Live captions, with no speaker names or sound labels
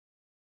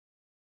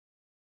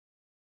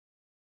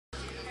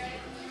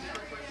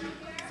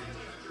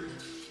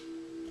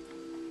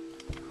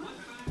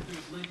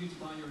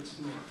while you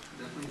explore.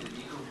 Definitely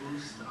the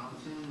EcoBoost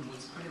option.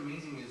 What's quite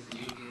amazing is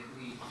the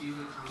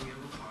fuel economy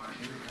of a car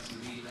in an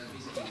SUV. That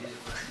basically did it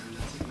for us, and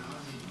the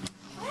technology.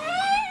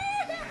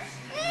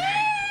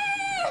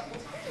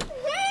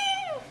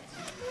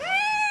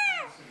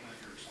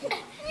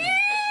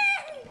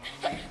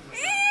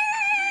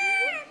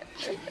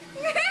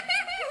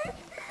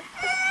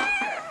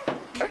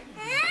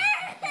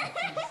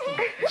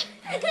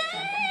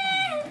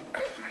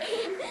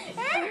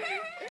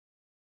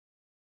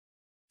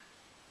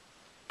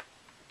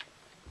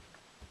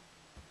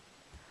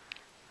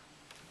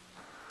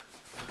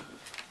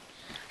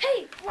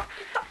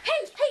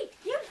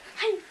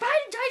 Hey,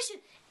 Biden Dyson!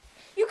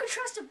 You can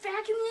trust a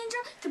vacuum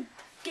ninja to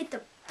get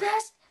the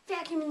best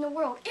vacuum in the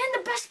world and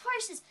the best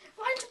prices.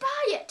 Why don't you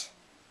buy it?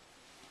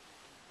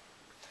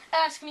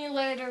 Ask me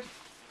later.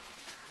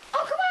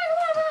 Oh, come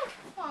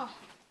on.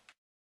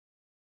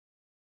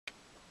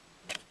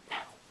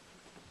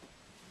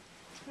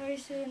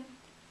 Dyson.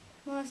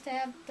 Must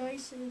have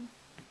Dyson.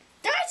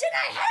 Dyson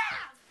I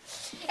have!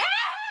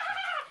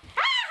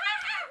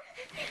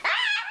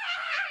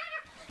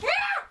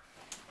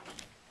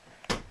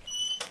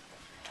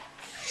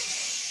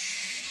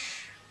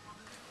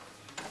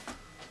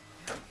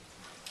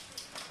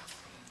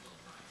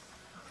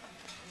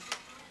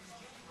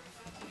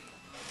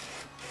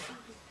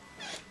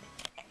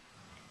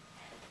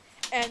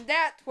 And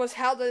that was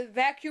how the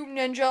Vacuum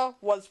Ninja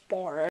was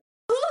born.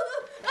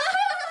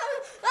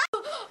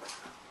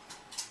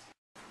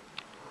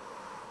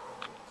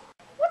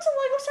 What's a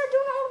Lego set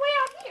doing all the way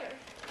out here?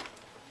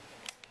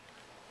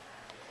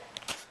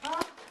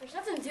 There's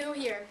nothing to do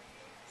here.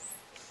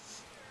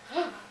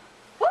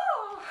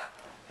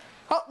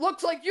 Oh,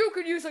 looks like you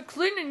could use a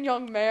cleaning,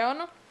 young man.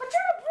 But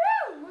you're a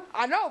broom!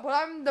 I know, but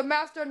I'm the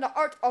master in the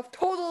art of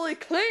totally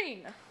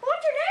clean.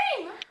 What's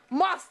your name?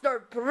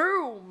 Master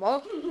Broom.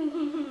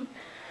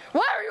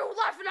 Why are you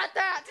laughing at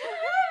that?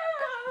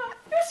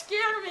 You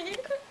scared me.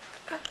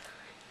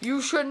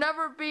 You should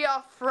never be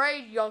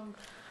afraid, young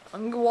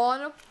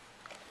one.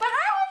 But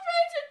I was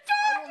ready to do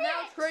I will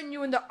now train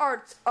you in the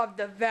arts of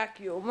the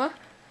vacuum.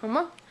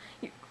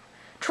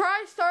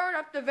 Try starting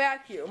up the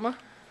vacuum.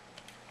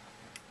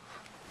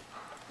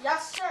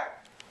 Yes, sir.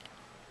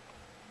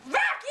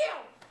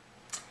 Vacuum!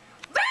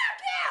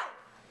 Vacuum!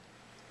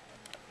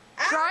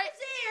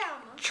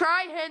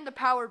 Try hitting the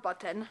power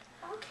button.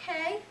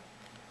 Okay.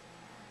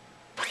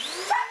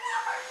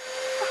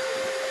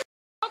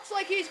 Looks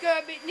like he's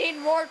gonna need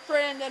more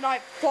training than I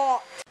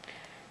thought.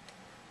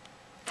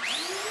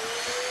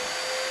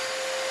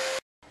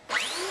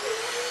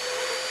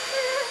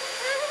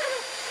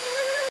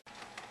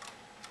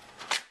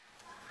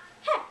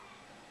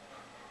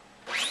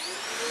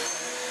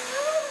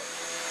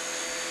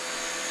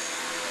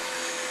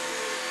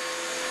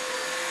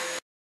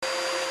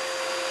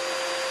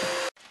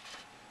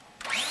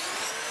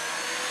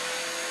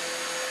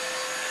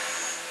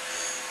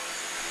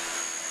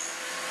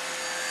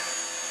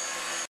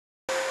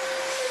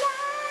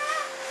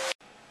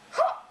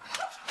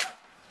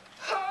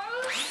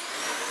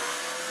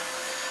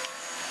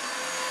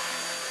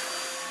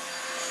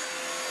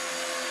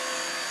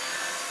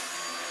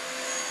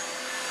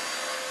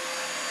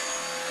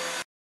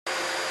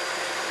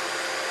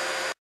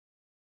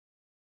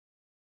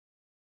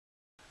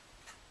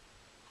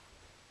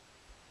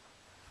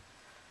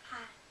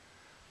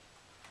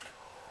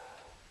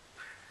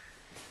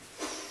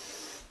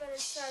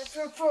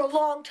 For a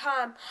long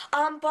time.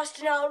 I'm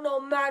busting out no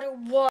matter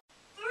what.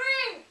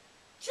 3,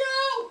 2,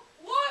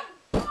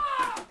 1,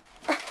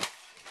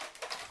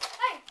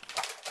 Hey!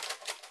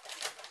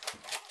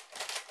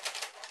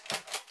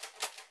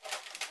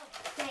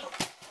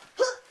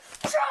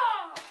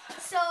 Oh,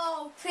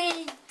 so,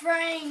 clean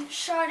brain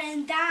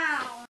shutting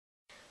down.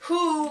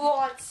 Who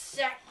wants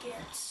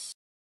seconds?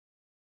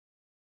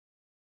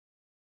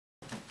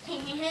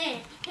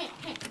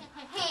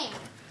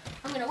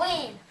 I'm gonna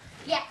win.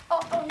 Yeah. Oh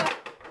no.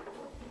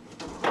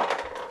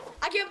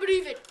 I can't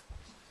believe it.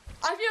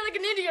 I feel like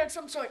an idiot of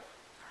some sort.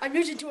 I'm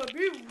using to a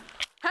broom.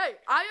 Hey,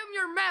 I am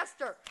your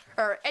master,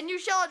 and you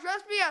shall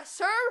address me as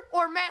Sir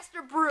or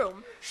Master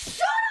Broom.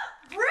 Shut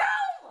up,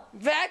 broom!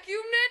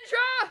 Vacuum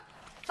Ninja?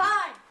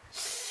 Fine.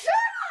 Shut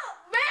up,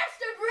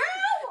 Master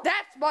Broom!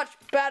 That's much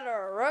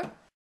better.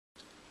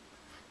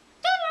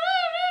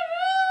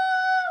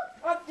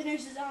 Oh, the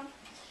news is on.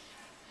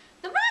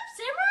 The Rap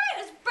Samurai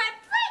has been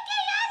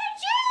freaking out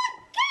at you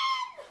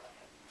again!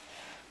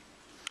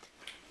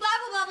 Blah,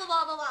 blah, blah,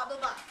 blah, blah, blah, blah,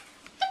 blah.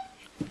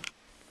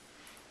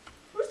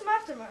 Who's the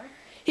mastermind?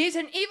 He's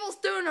an evil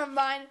student of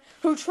mine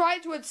who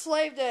tried to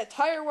enslave the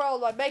entire world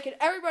by making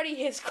everybody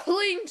his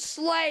clean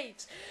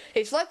slaves.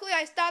 It's luckily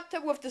I stopped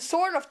him with the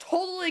sword of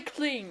totally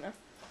clean.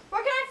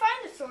 Where can I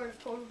find the sword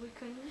of totally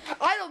clean?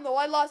 I don't know,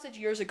 I lost it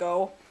years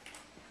ago.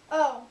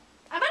 Oh,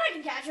 I bet I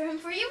can capture him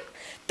for you.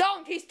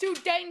 Don't, he's too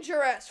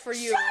dangerous for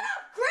you. Shut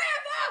up,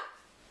 Grandma!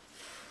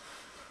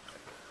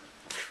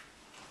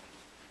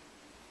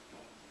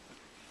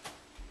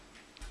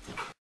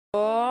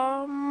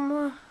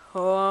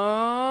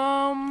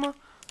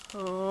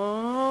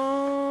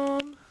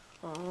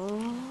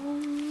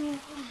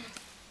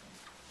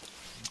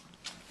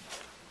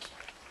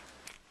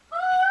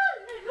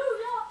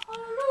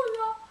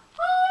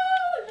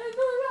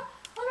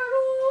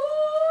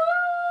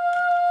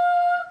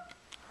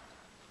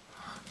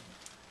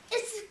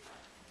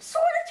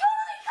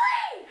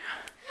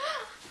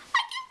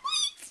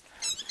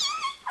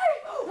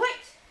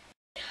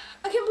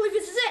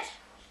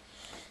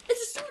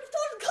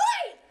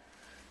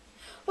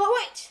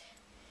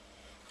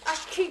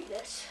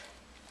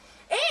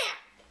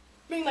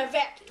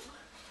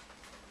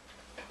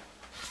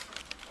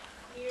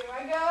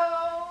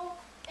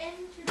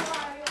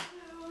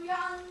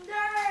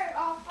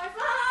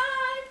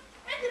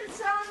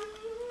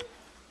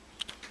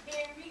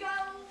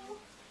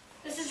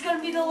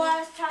 be the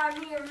last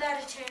time you're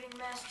meditating,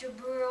 Master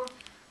Broom.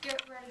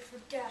 Get ready for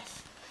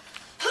death.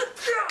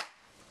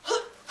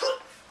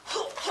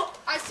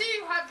 I see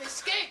you have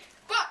escaped,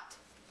 but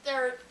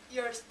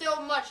there's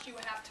still much you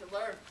have to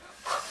learn.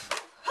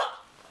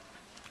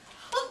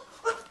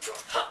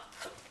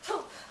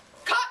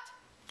 Cut!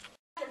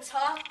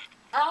 Huh?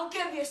 I'll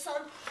give you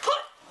some.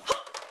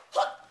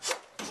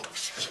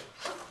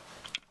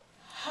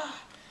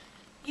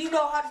 You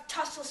know how to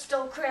tussle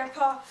still,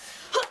 Grandpa.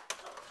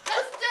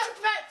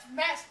 That's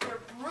Master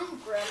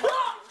Broom, Grandma.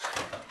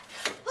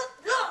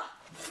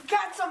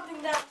 Forgot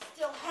something that I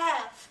still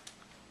have.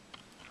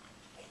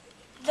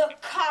 The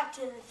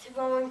cotton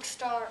throwing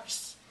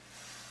stars.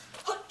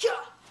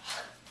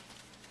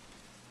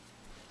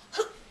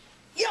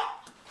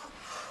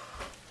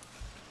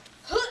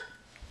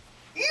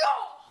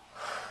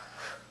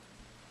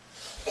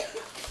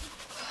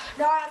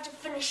 Now I have to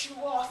finish you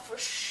off for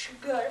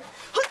good.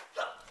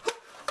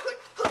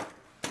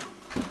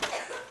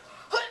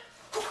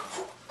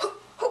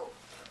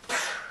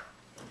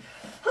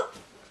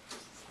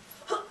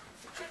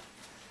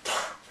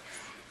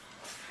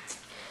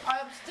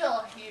 I'm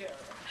still here.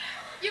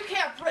 You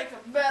can't break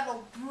a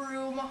metal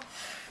broom.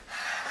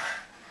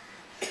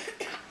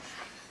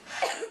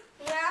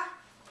 Yeah?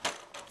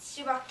 Let's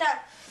see about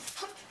that.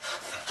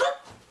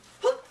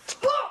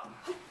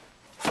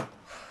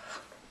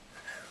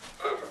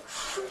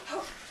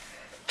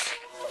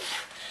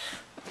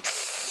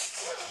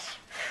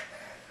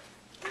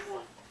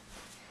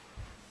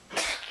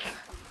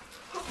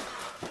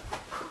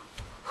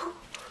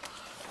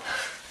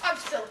 I'm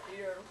still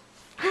here.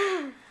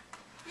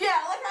 Yeah,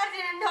 like I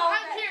didn't know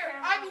I'm that. here.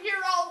 I'm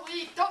here all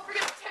week. Don't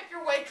forget to tip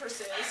your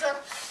waitresses.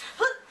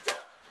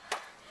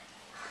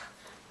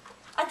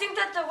 I think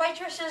that the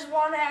waitresses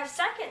want to have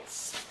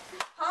seconds.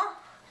 Huh?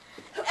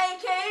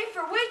 AKA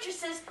for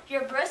waitresses,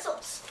 your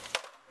bristles.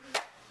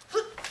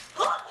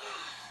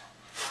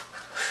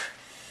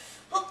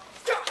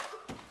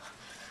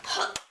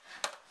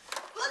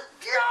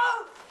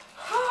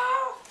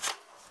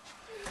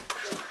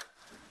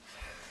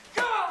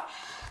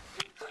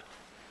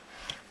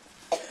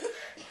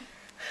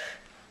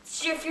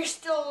 See if you're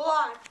still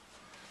alive.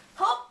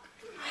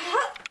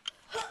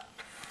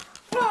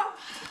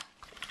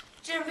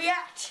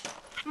 Geneviette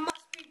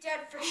must be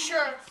dead for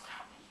sure.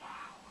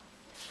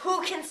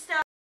 Who can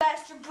stop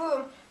Master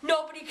Broom?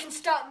 Nobody can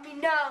stop me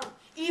now,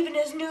 even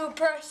as new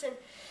person.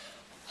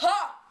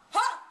 Ha!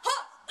 Ha!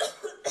 Ha!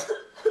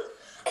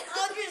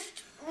 I'll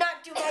just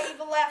not do my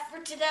evil laugh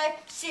for today.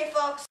 See if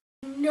folks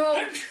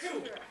know.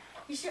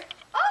 You sure?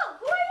 Oh,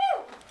 who are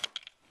you?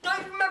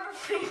 Don't you remember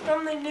me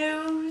from the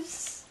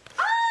news?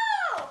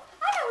 Oh,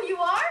 I know who you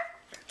are.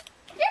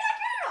 You're the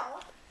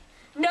colonel.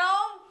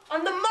 No,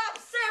 I'm the mob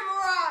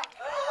samurai.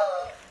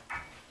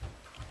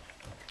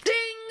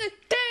 Ding,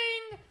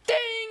 ding,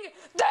 ding,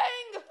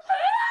 ding.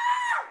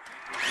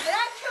 And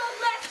I killed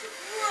Master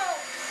Broom.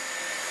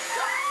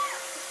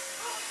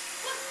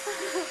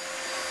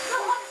 No,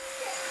 I'm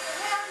scared.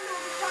 I don't know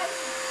the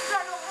prices.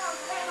 I don't want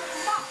to handle the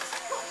box.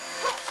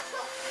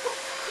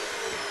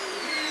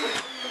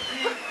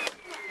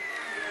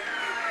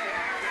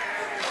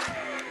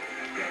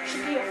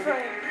 Should be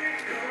afraid.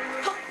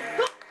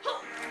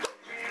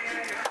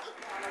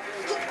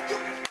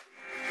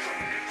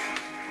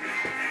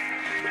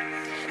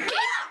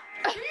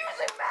 You're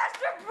using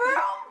Master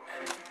Broom?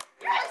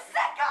 You're a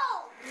sicko!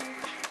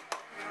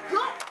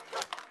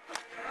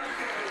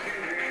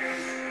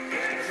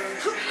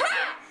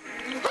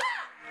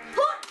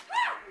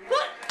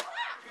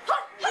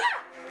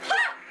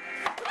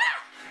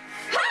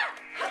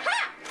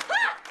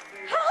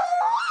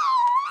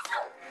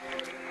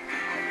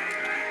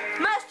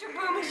 Master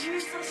Broom is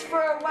useless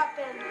for a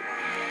weapon.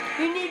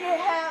 You need to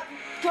have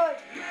good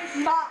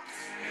mops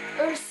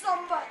or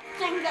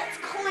something that's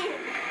clean,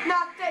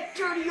 not that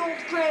dirty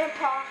old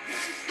grandpa.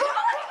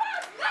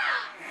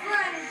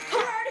 Friend,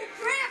 dirty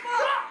grandpa!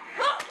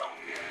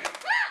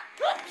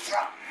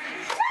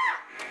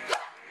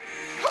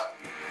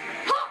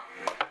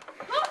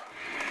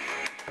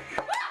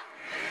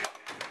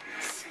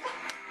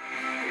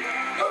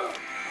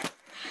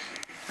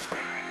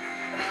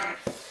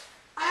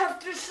 I have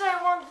to say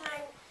one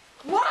thing.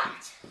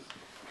 What?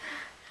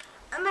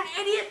 I'm an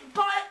idiot,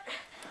 but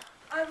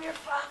I'm your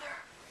father.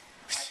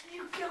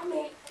 You kill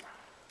me.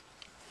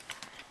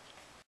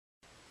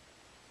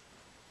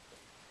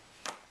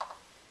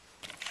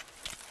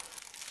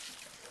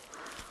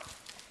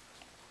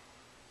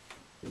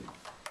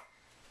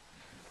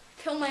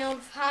 Kill my own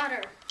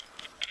father.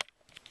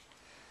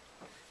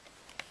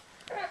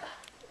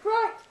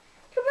 Right.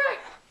 Come back.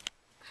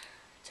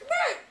 Come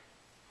back.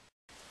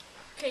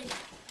 Okay.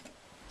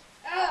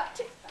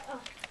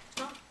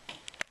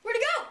 Where'd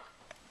he go?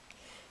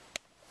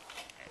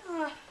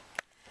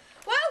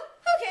 Well,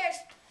 who cares?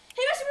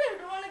 Hey, Mr. Broom,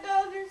 do you want to go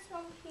get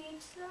some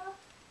pizza?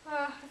 I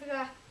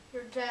forgot.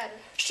 You're dead.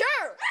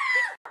 Sure.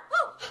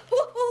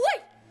 Oh,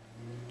 wait!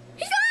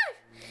 He's alive!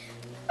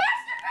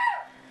 Master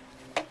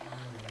Broom!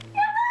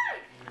 You're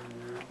alive!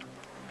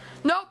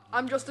 Nope,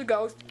 I'm just a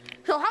ghost.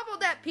 So how about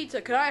that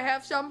pizza? Could I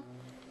have some?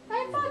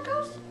 I thought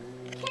ghosts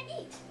can't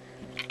eat.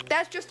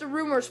 That's just a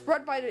rumor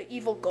spread by the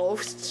evil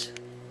ghosts.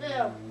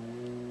 Ew.